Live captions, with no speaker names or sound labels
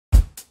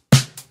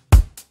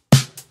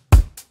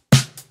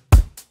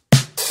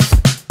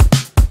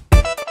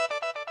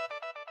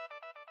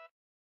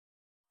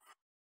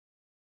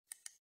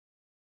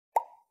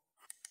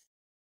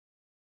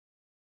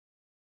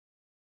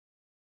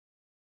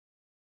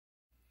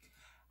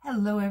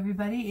Hello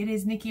everybody, it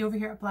is Nikki over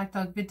here at Black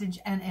Dog Vintage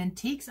and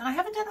Antiques, and I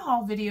haven't done a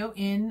haul video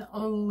in a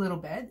little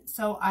bit,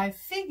 so I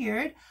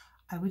figured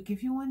I would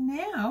give you one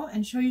now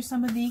and show you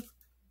some of the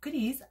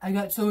goodies I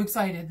got so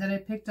excited that I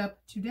picked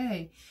up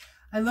today.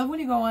 I love when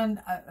you go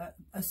on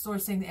a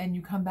sourcing and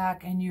you come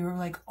back and you're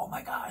like, oh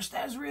my gosh,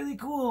 that's really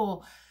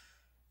cool.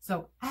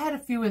 So I had a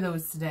few of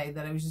those today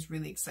that I was just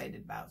really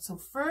excited about. So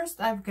first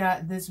I've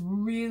got this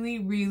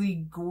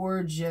really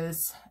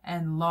gorgeous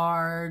and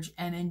large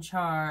and in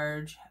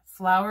charge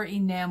flower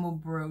enamel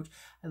brooch.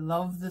 I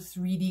love the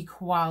 3D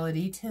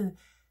quality to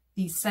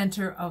the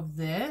center of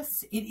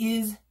this. It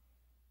is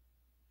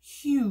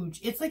huge.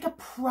 It's like a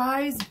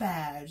prize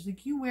badge.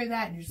 Like you wear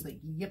that and you're just like,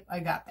 yep, I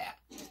got that.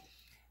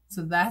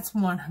 So that's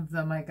one of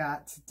them I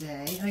got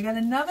today. And I got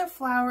another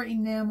flower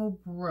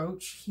enamel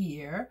brooch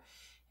here.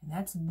 And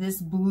that's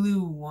this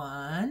blue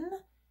one.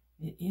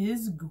 It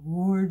is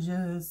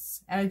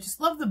gorgeous. And I just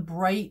love the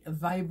bright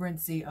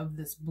vibrancy of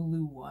this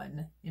blue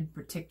one in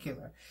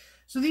particular.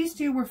 So these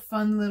two were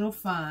fun little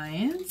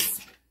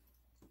finds.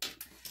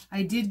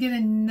 I did get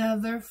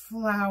another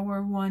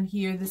flower one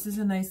here. This is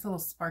a nice little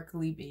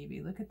sparkly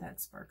baby. Look at that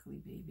sparkly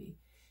baby.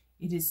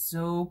 It is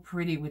so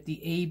pretty with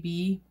the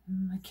AB.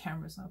 My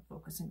camera's not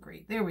focusing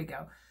great. There we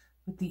go.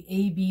 With the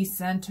AB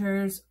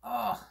centers.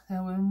 Oh,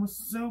 that one was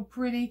so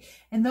pretty.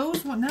 And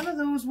those, none of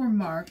those were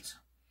marked.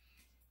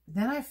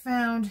 Then I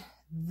found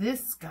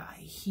this guy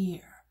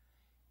here.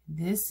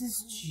 This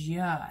is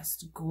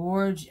just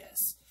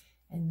gorgeous.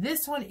 And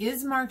this one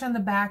is marked on the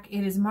back.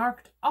 It is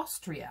marked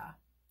Austria,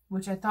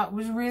 which I thought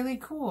was really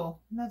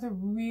cool. Another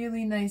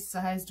really nice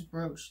sized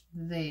brooch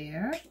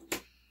there.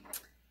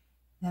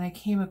 Then I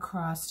came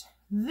across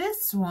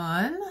this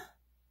one.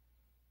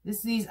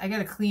 These I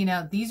gotta clean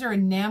out. These are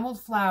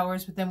enameled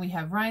flowers, but then we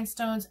have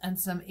rhinestones and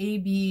some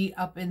AB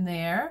up in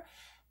there.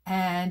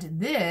 And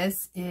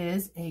this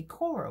is a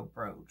coral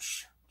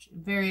brooch.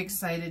 Very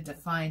excited to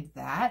find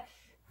that.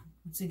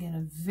 Once again,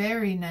 a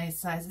very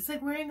nice size. It's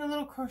like wearing a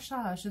little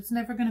corsage. It's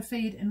never gonna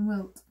fade and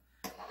wilt.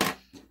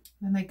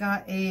 Then I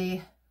got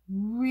a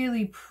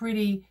really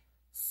pretty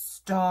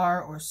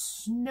star or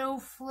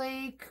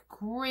snowflake.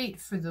 Great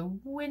for the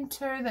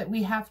winter that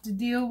we have to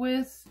deal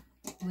with.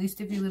 At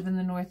least if you live in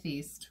the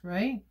Northeast,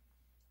 right?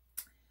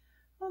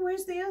 Oh,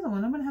 where's the other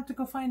one? I'm going to have to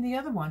go find the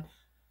other one.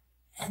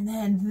 And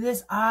then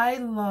this, I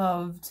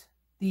loved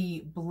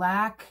the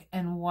black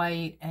and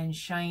white and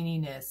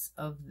shininess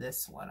of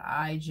this one.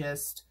 I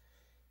just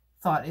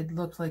thought it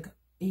looked like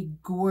a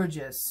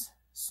gorgeous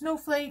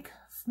snowflake,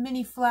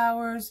 mini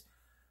flowers.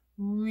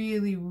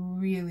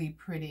 Really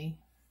pretty.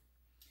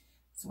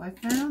 So I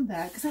found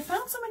that because I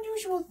found some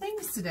unusual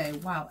things today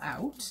while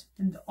out.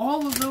 And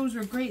all of those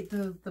are great.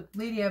 The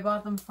lady I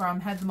bought them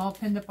from had them all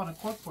pinned up on a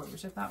corkboard,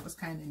 which I thought was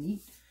kind of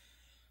neat.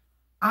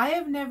 I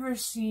have never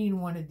seen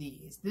one of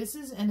these. This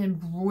is an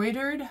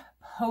embroidered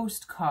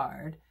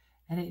postcard,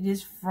 and it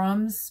is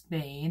from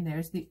Spain.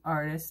 There's the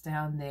artist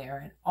down there.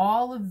 And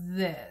all of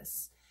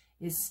this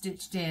is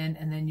stitched in,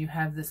 and then you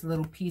have this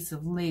little piece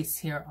of lace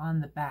here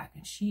on the back.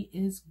 And she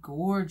is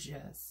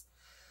gorgeous.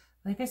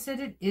 Like I said,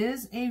 it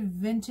is a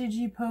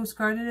vintagey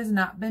postcard. It has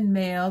not been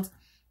mailed.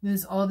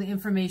 There's all the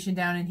information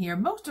down in here,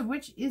 most of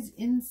which is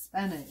in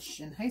Spanish.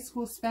 And high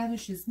school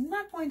Spanish is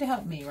not going to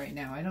help me right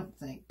now, I don't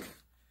think.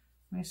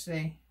 Let me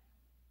see.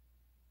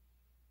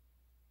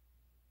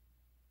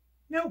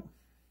 Nope.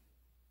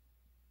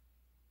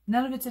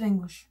 None of it's in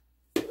English.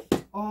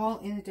 All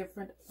in a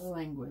different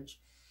language.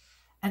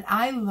 And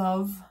I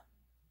love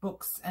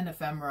books and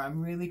ephemera.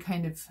 I'm really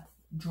kind of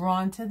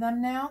drawn to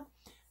them now.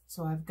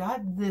 So I've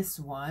got this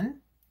one,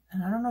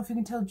 and I don't know if you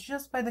can tell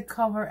just by the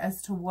cover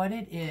as to what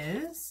it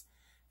is,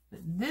 but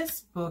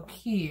this book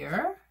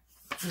here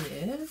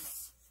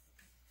is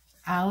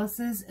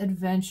Alice's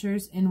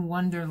Adventures in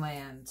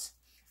Wonderland.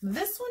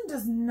 This one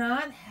does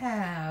not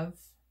have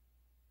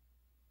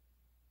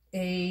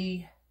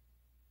a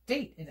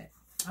date in it.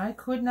 I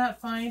could not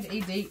find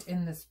a date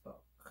in this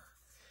book,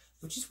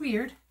 which is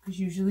weird because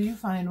usually you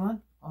find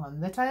one on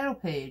the title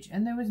page,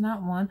 and there was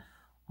not one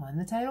on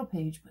the title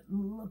page. But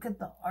look at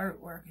the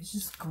artwork. It's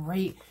just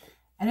great.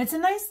 And it's a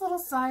nice little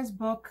size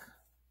book.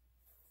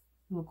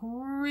 Look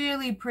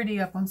really pretty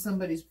up on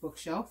somebody's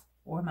bookshelf,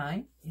 or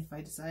mine, if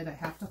I decide I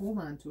have to hold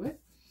on to it.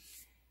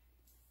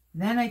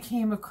 Then I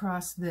came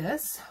across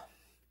this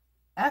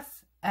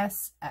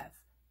FSF,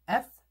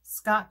 F.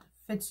 Scott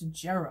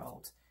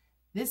Fitzgerald.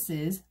 This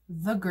is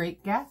The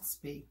Great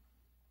Gatsby.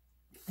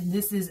 And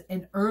this is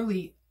an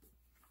early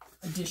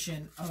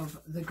edition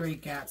of The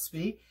Great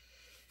Gatsby.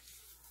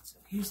 So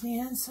here's the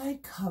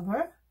inside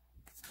cover.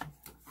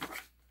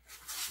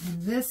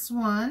 And this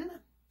one,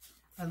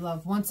 I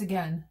love, once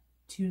again,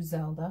 to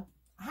Zelda.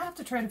 I have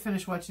to try to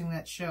finish watching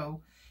that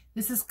show.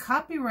 This is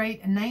copyright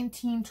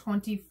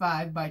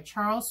 1925 by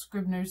Charles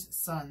Scribner's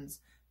Sons,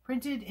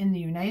 printed in the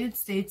United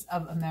States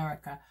of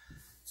America.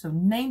 So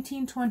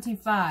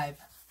 1925.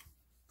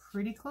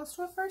 Pretty close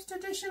to a first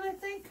edition, I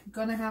think.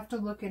 Gonna have to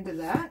look into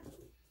that.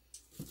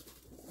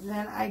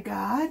 Then I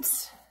got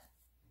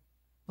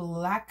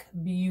Black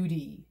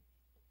Beauty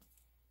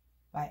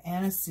by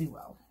Anna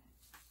Sewell.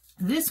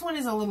 This one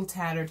is a little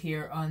tattered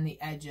here on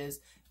the edges,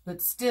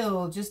 but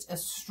still just a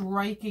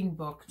striking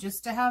book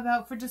just to have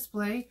out for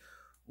display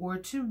or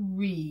to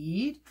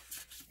read.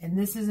 And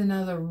this is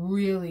another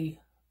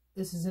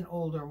this is an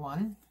older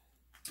one.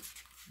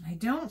 I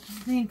don't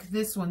think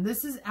this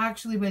is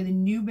actually by the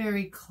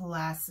Newbery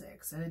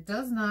Classics, and it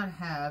does not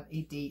have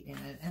a date in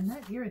it, and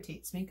that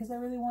irritates me because I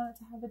really want it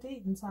to have a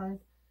date inside.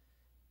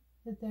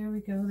 But there we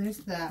go, there's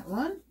that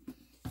one.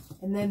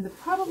 And then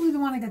probably the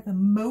one I got the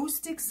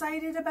most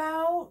excited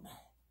about,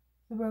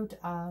 The Road to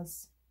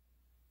Oz.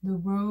 The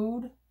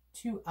Road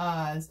to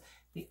Oz.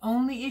 The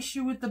only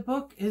issue with the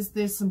book is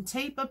there's some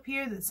tape up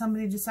here that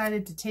somebody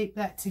decided to tape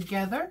that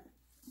together.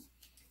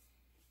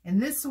 And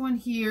this one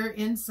here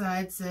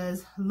inside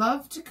says,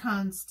 Love to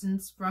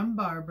Constance from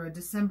Barbara,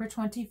 December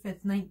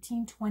 25th,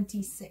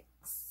 1926.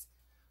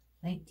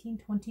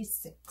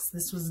 1926.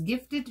 This was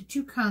gifted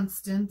to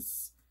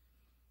Constance.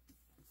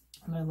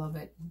 And I love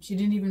it. She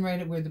didn't even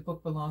write it where the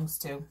book belongs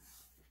to.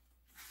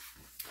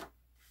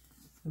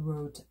 The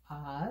Road to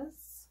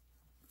Oz.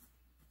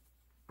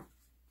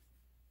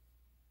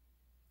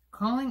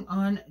 Calling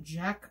on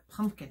Jack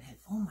Pumpkinhead.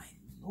 Oh my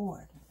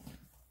Lord.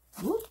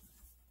 Whoop.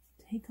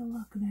 Take a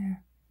look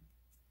there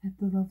at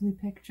the lovely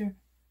picture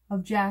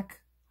of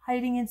Jack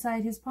hiding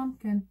inside his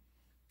pumpkin.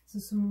 So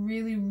some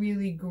really,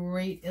 really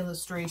great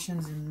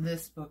illustrations in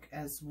this book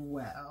as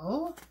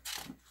well.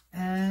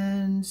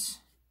 And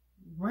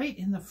right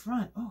in the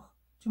front, oh,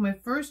 to my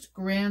first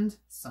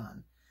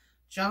grandson,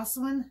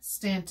 Jocelyn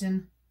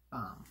Stanton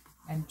Baum.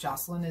 And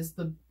Jocelyn is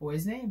the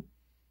boy's name.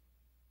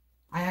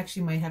 I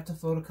actually might have to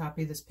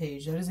photocopy this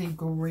page. That is a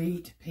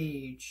great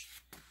page.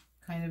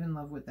 Kind of in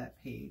love with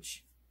that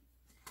page.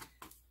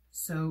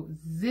 So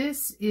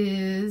this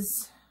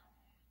is,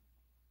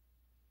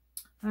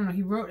 I don't know,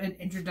 he wrote an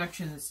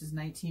introduction. This is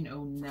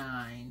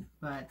 1909,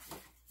 but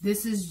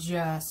this is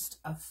just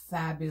a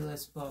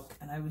fabulous book,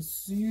 and I was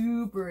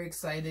super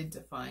excited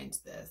to find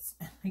this.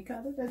 And I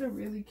got it at a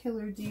really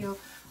killer deal.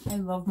 I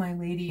love My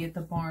Lady at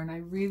the Barn. I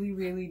really,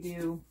 really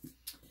do.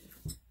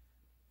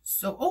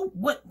 So, oh,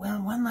 well,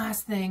 one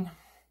last thing.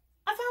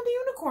 I found a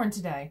unicorn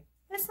today.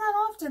 It's not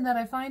often that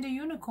I find a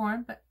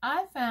unicorn, but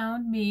I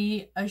found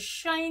me a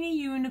shiny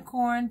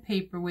unicorn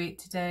paperweight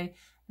today,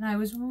 and I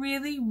was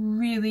really,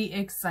 really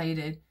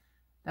excited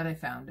that I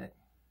found it.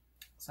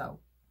 So,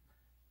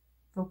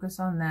 focus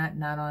on that,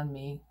 not on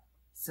me,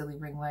 silly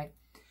ring light.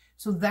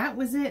 So that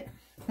was it.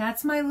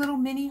 That's my little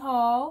mini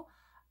haul.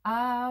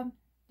 Yeah.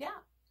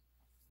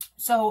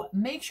 So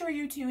make sure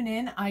you tune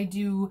in. I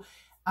do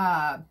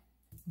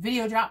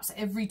video drops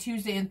every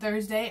Tuesday and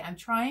Thursday. I'm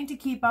trying to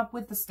keep up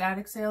with the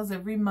static sales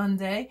every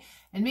Monday.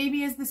 And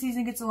maybe as the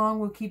season gets along,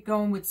 we'll keep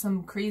going with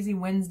some crazy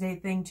Wednesday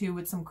thing too,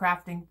 with some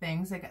crafting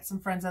things. I got some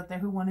friends out there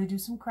who want to do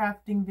some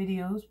crafting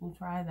videos. We'll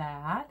try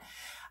that.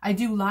 I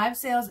do live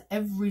sales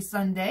every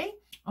Sunday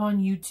on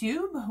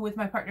YouTube with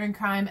my partner in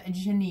crime,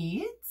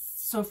 Janice.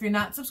 So if you're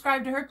not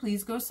subscribed to her,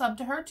 please go sub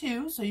to her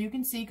too, so you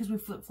can see, because we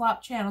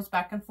flip-flop channels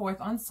back and forth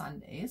on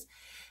Sundays.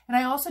 And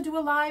I also do a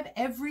live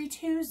every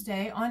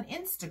Tuesday on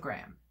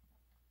Instagram.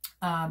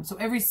 So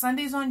every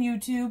Sunday's on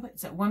YouTube,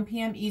 it's at 1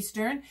 p.m.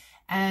 Eastern,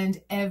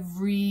 and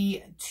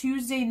every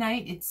Tuesday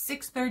night, it's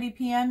 6:30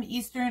 p.m.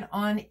 Eastern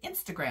on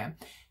Instagram.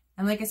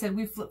 And like I said,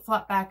 we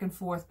flip-flop back and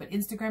forth, but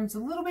Instagram's a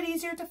little bit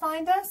easier to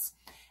find us.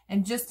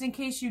 And just in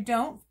case you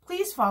don't,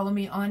 please follow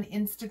me on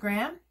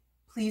Instagram.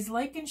 Please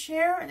like and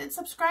share and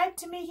subscribe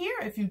to me here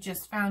if you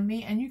just found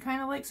me and you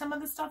kind of like some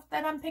of the stuff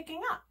that I'm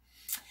picking up.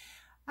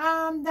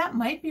 That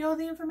might be all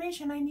the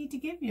information I need to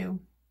give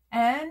you.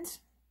 And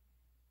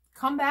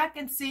come back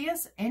and see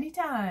us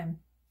anytime.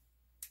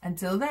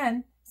 Until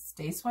then,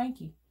 stay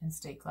swanky and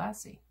stay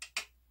classy.